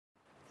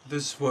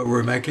This is what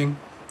we're making,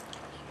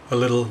 a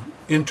little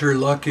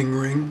interlocking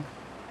ring,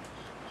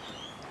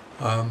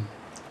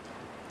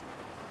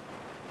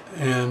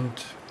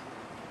 and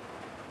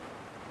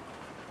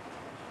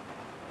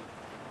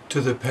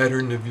to the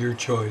pattern of your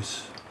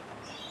choice.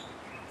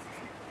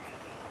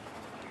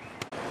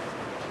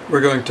 We're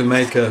going to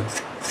make a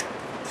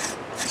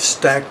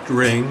stacked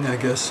ring, I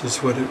guess is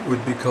what it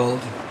would be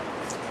called.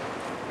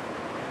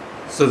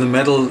 So the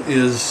metal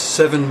is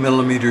 7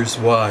 millimeters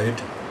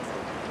wide,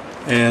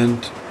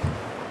 and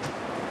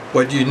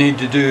what you need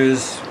to do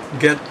is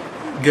get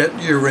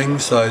your ring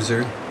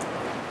sizer,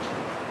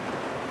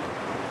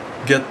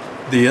 get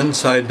the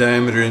inside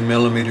diameter in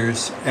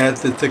millimeters, add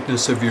the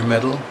thickness of your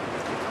metal.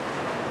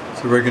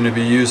 So we're going to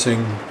be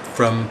using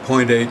from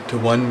 0.8 to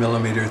 1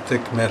 millimeter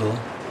thick metal.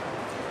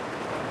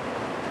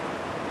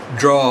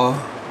 Draw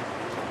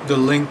the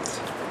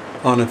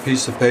length on a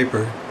piece of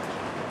paper.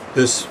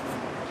 This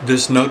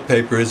note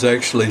paper is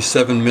actually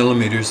 7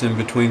 millimeters in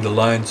between the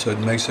lines, so it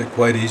makes it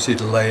quite easy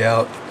to lay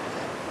out.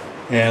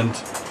 And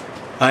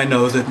I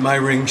know that my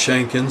ring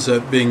shank ends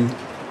up being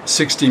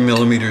 60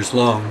 millimeters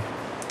long.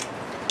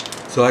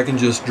 So I can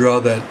just draw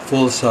that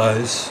full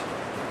size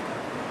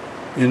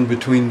in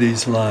between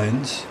these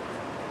lines.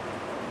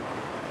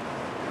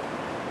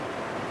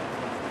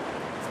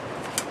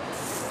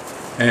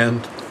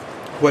 And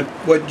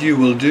what you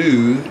will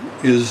do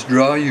is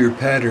draw your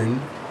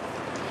pattern,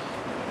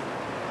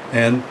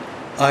 and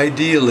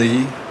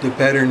ideally the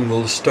pattern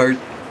will start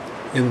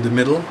in the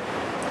middle.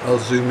 I'll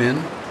zoom in,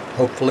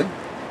 hopefully.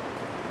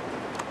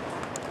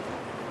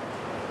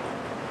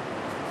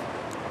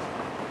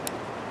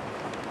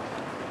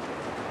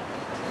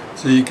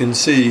 So you can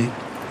see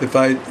if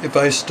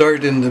I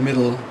start in the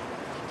middle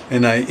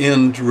and I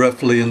end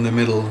roughly in the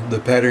middle, the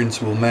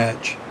patterns will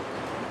match.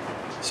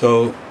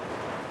 So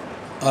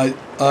I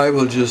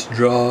will just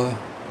draw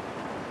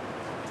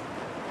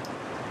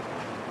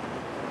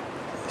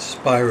a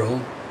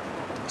spiral,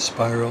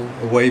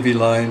 a wavy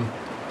line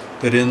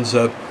that ends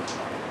up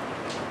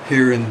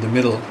here in the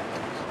middle.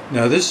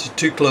 Now this is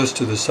too close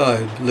to the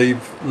side.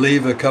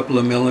 Leave a couple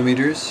of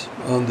millimeters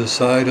on the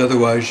side,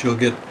 otherwise you'll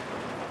get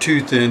too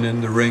thin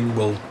and the ring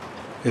will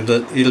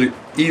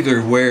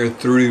either wear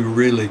through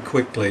really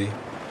quickly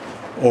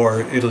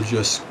or it'll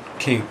just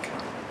kink.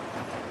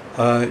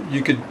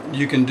 You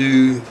can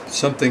do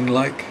something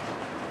like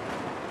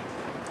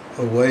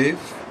a wave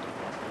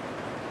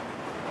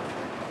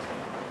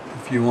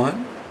if you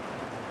want.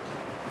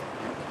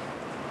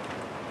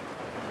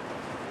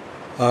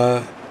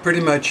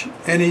 Pretty much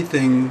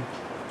anything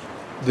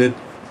that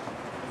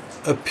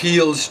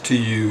appeals to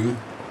you,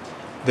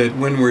 that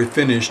when we're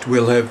finished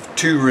we'll have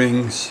two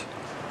rings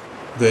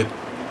that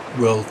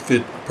will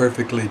fit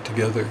perfectly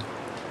together.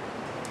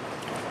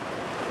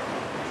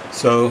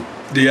 So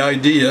the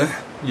idea,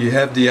 you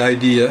have the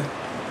idea,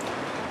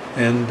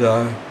 and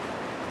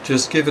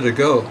just give it a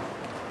go.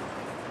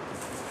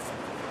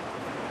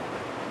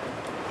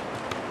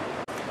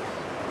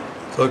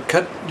 So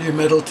cut your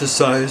metal to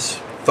size,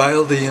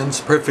 file the ends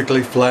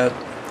perfectly flat.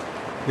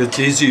 It's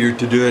easier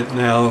to do it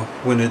now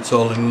when it's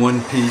all in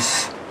one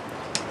piece.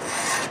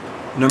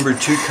 Number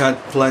 2 cut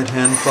flat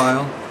hand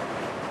file.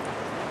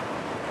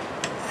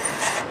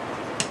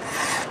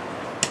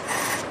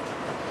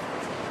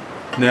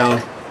 Now,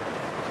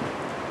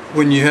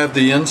 when you have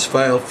the ends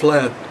filed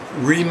flat,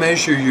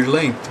 remeasure your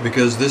length,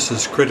 because this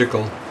is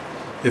critical.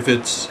 If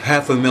it's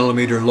 0.5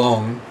 millimeter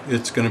long,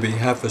 it's going to be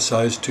half a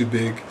size too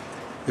big.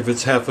 If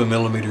it's 0.5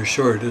 millimeter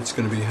short, it's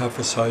going to be half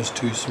a size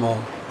too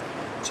small.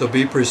 So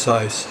be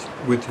precise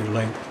with your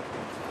length.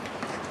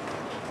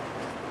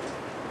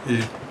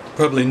 You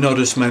probably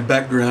notice my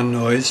background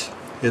noise.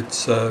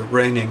 It's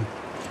raining,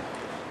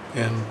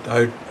 and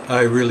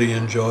I really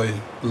enjoy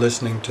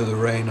listening to the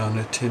rain on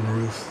a tin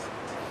roof.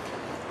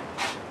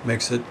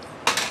 Makes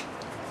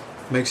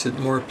it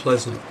more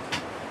pleasant.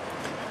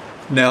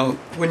 Now,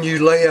 when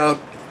you lay out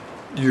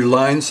your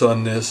lines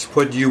on this,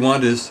 what you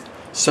want is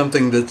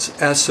something that's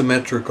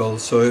asymmetrical,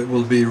 so it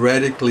will be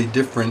radically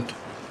different.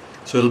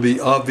 So it'll be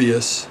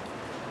obvious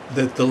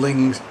that the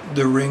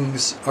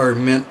rings are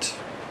meant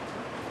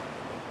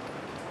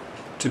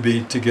to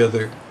be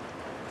together.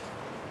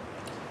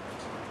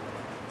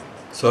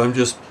 So I'm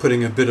just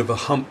putting a bit of a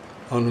hump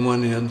on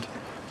one end,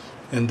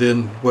 and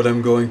then what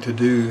I'm going to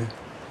do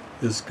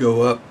is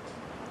go up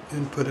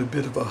and put a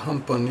bit of a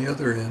hump on the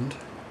other end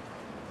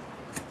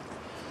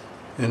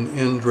and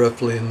end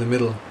roughly in the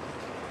middle.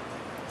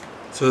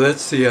 So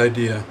that's the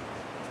idea.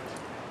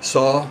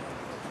 Saw,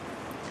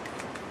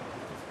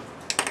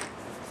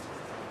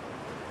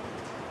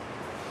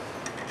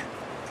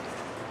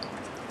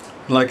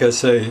 like I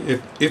say,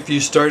 if you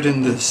start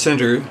in the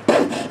center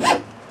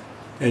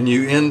and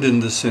you end in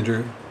the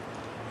center,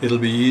 it'll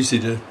be easy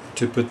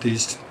to put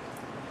these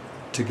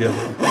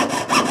together.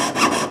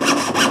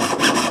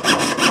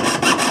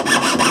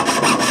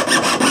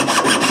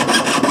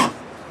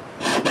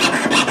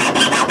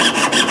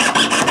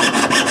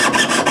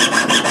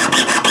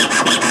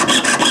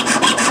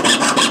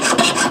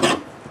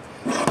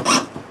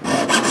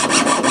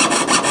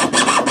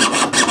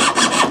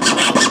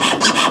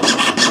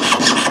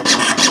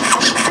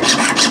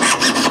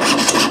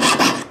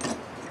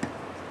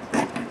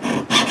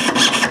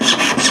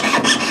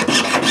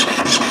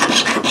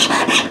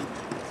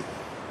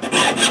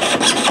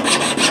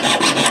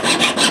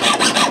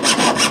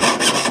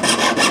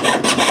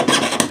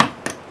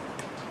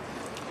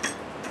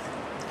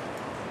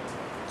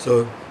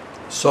 So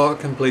saw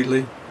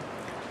completely,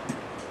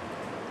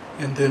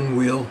 and then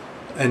we'll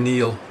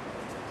anneal.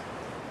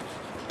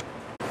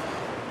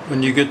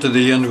 When you get to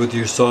the end with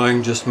your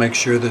sawing, just make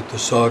sure that the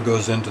saw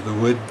goes into the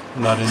wood,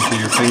 not into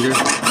your finger.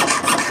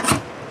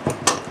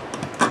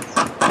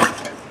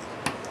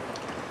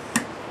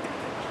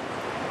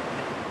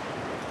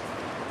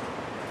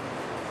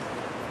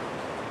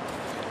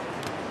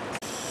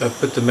 I've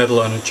put the metal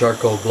on a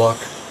charcoal block,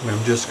 and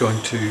I'm just going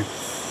to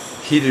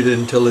heat it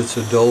until it's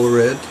a dull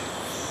red.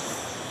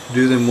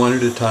 Do them one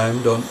at a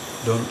time, don't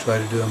try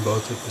to do them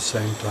both at the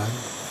same time.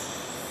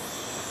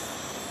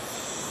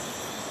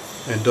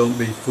 And don't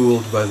be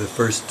fooled by the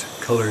first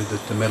color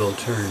that the metal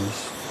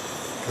turns,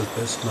 because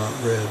that's not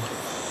red.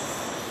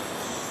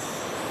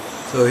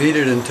 So heat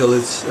it until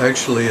it's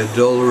actually a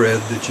dull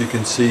red that you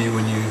can see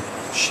when you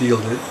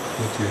shield it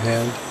with your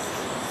hand.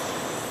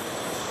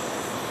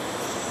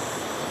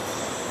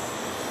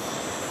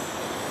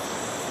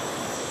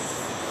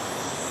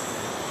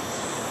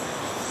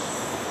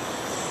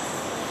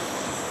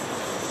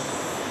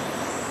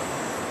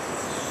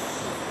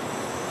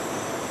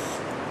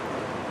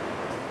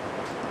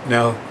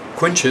 Now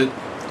quench it,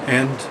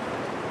 and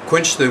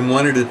quench them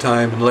one at a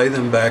time and lay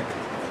them back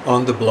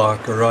on the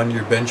block or on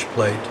your bench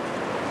plate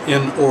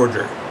in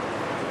order.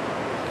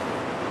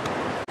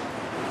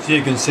 So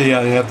you can see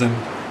I have them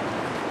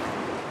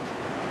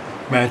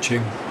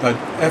matching, but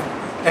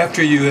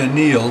after you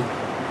anneal,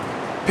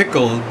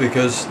 pickle,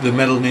 because the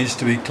metal needs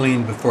to be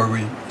cleaned before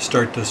we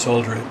start to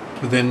solder it.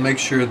 So then make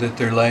sure that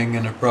they're laying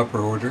in a proper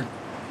order.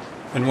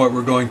 And what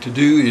we're going to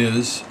do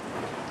is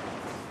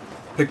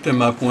pick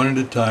them up one at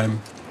a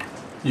time.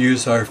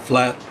 Use our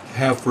flat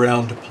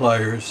half-round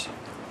pliers.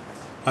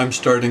 I'm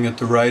starting at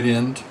the right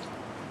end.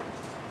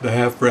 The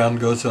half-round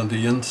goes on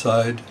the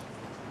inside,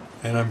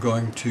 and I'm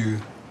going to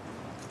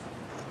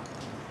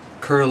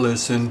curl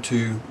this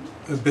into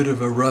a bit of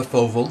a rough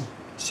oval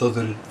so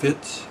that it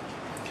fits.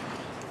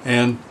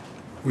 And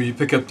when you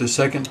pick up the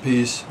second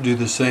piece, do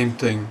the same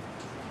thing.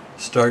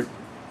 Start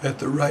at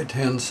the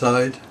right-hand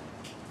side,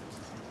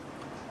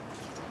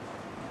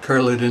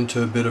 curl it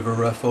into a bit of a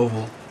rough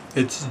oval.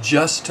 It's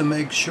just to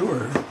make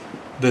sure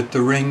that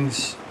the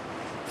rings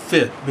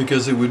fit,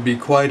 because it would be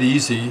quite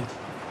easy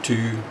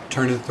to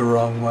turn it the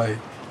wrong way.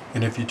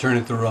 And if you turn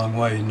it the wrong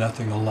way,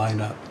 nothing will line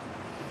up.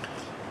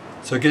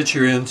 So get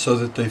your ends so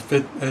that they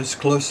fit as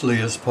closely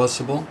as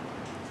possible,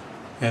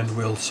 and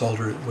we'll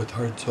solder it with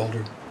hard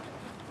solder.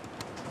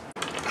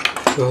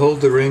 So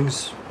hold the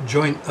rings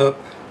joint up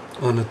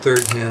on the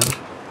third hand,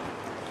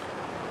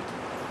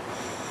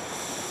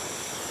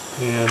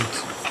 and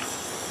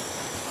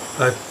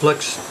I've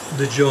flexed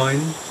the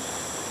join,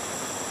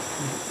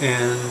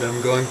 and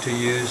I'm going to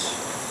use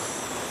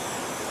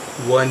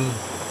one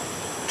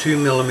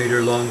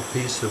 2mm long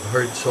piece of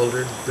hard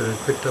solder that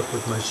I picked up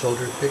with my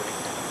solder pick.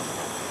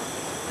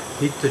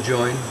 Heat the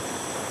join.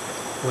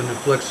 When the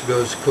flux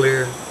goes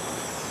clear,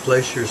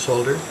 place your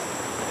solder.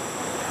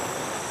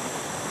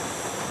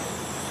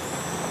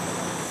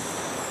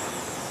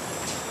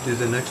 Do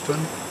the next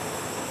one.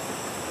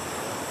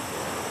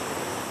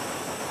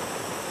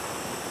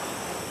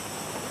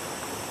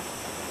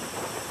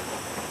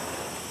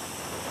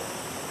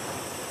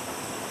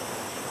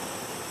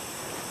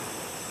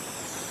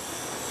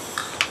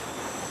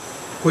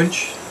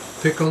 Quench,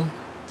 pickle,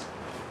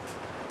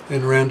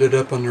 and round it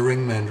up on the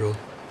ring mandrel.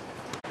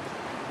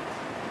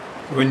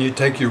 When you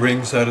take your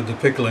rings out of the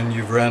pickling,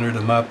 you've rounded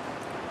them up.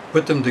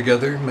 Put them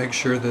together, make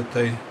sure that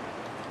they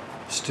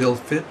still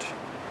fit.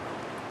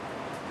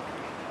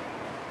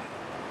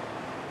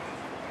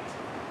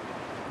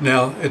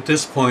 Now, at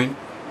this point,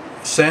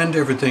 sand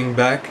everything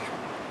back,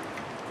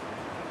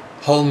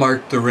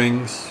 hallmark the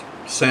rings,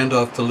 sand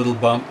off the little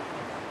bump,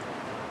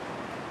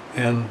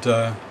 and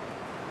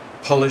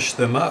polish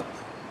them up.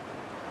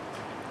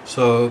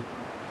 So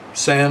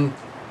sand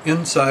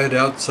inside,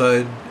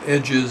 outside,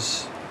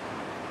 edges,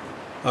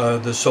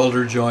 the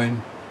solder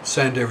join,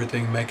 sand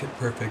everything, make it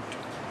perfect.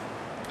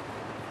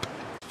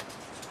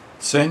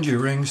 Sand your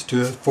rings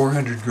to a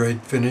 400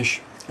 grade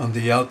finish on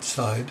the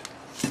outside,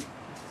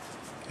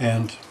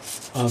 and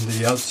on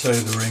the outside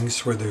of the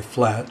rings where they're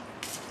flat.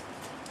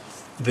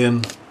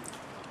 Then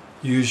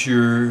use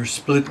your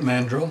split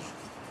mandrel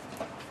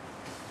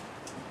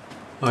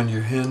on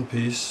your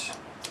handpiece,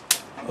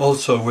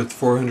 also with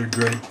 400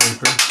 grade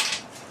paper.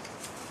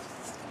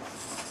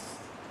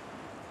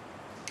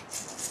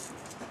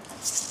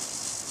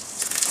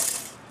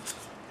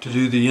 To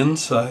do the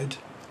inside,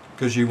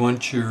 because you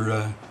want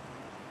your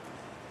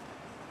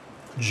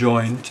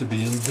join to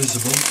be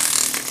invisible.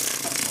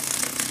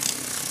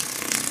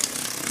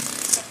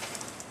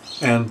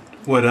 And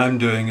what I'm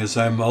doing is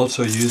I'm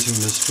also using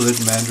the split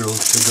mandrel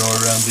to go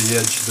around the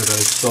edge that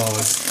I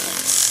sawed.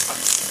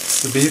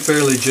 So be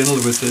fairly gentle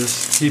with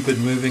this, keep it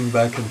moving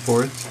back and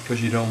forth,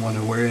 because you don't want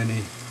to wear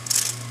any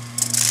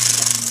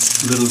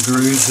little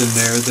grooves in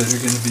there that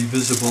are going to be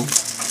visible,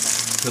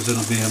 because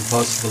it'll be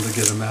impossible to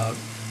get them out.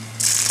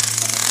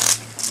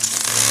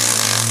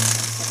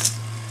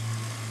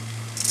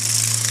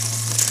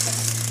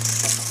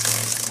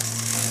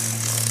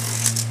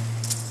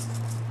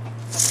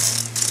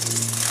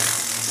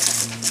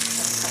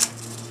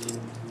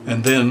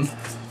 And then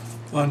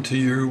onto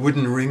your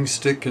wooden ring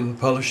stick and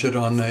polish it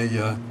on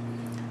a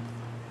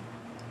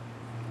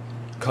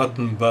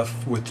cotton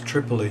buff with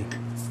Tripoli.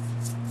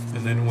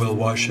 And then we'll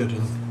wash it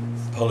and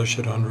polish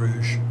it on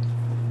rouge.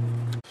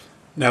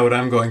 Now what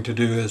I'm going to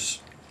do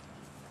is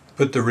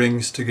put the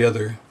rings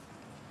together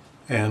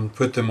and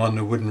put them on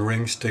the wooden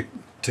ring stick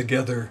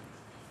together,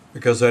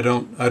 because I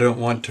don't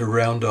want to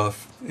round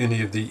off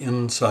any of the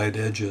inside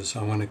edges.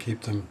 I want to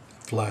keep them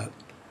flat,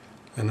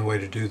 and the way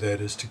to do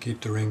that is to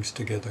keep the rings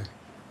together.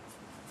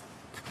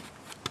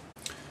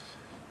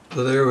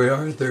 So there we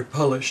are, they're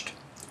polished.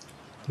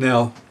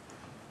 Now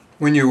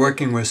when you're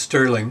working with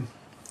sterling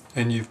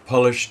and you've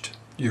polished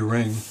your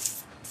ring,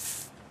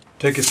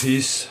 take a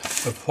piece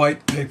of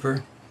white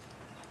paper,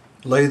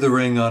 lay the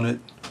ring on it,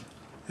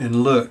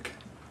 and look.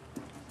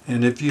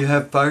 And if you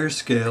have fire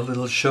scale,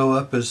 it'll show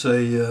up as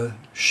a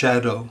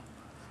shadow.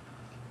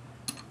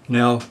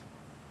 Now,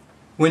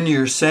 when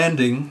you're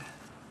sanding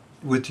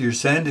with your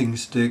sanding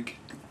stick,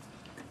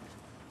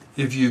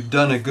 if you've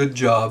done a good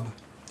job,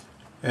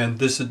 and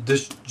this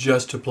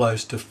just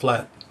applies to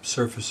flat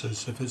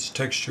surfaces. If it's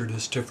textured,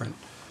 it's different.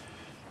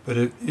 But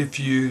if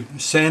you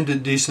sand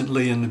it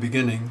decently in the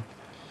beginning,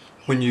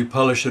 when you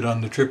polish it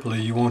on the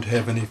Tripoli, you won't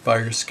have any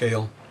fire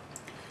scale.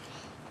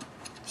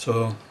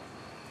 So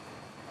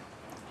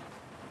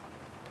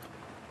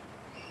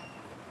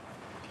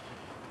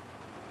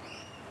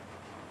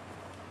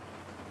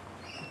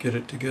get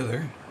it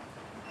together.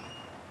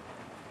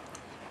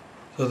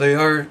 So they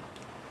are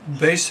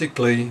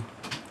basically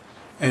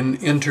an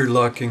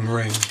interlocking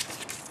ring.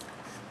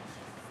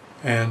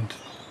 And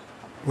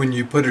when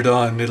you put it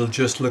on, it'll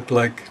just look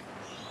like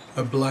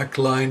a black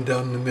line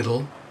down the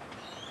middle,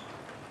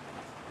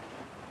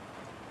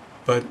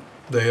 but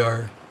they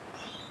are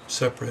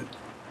separate.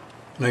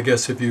 And I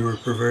guess if you were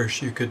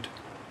perverse, you could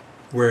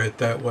wear it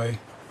that way.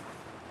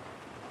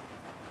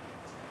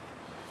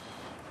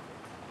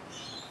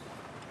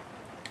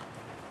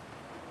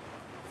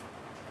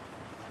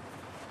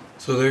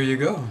 So there you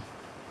go,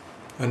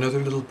 another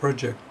little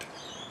project.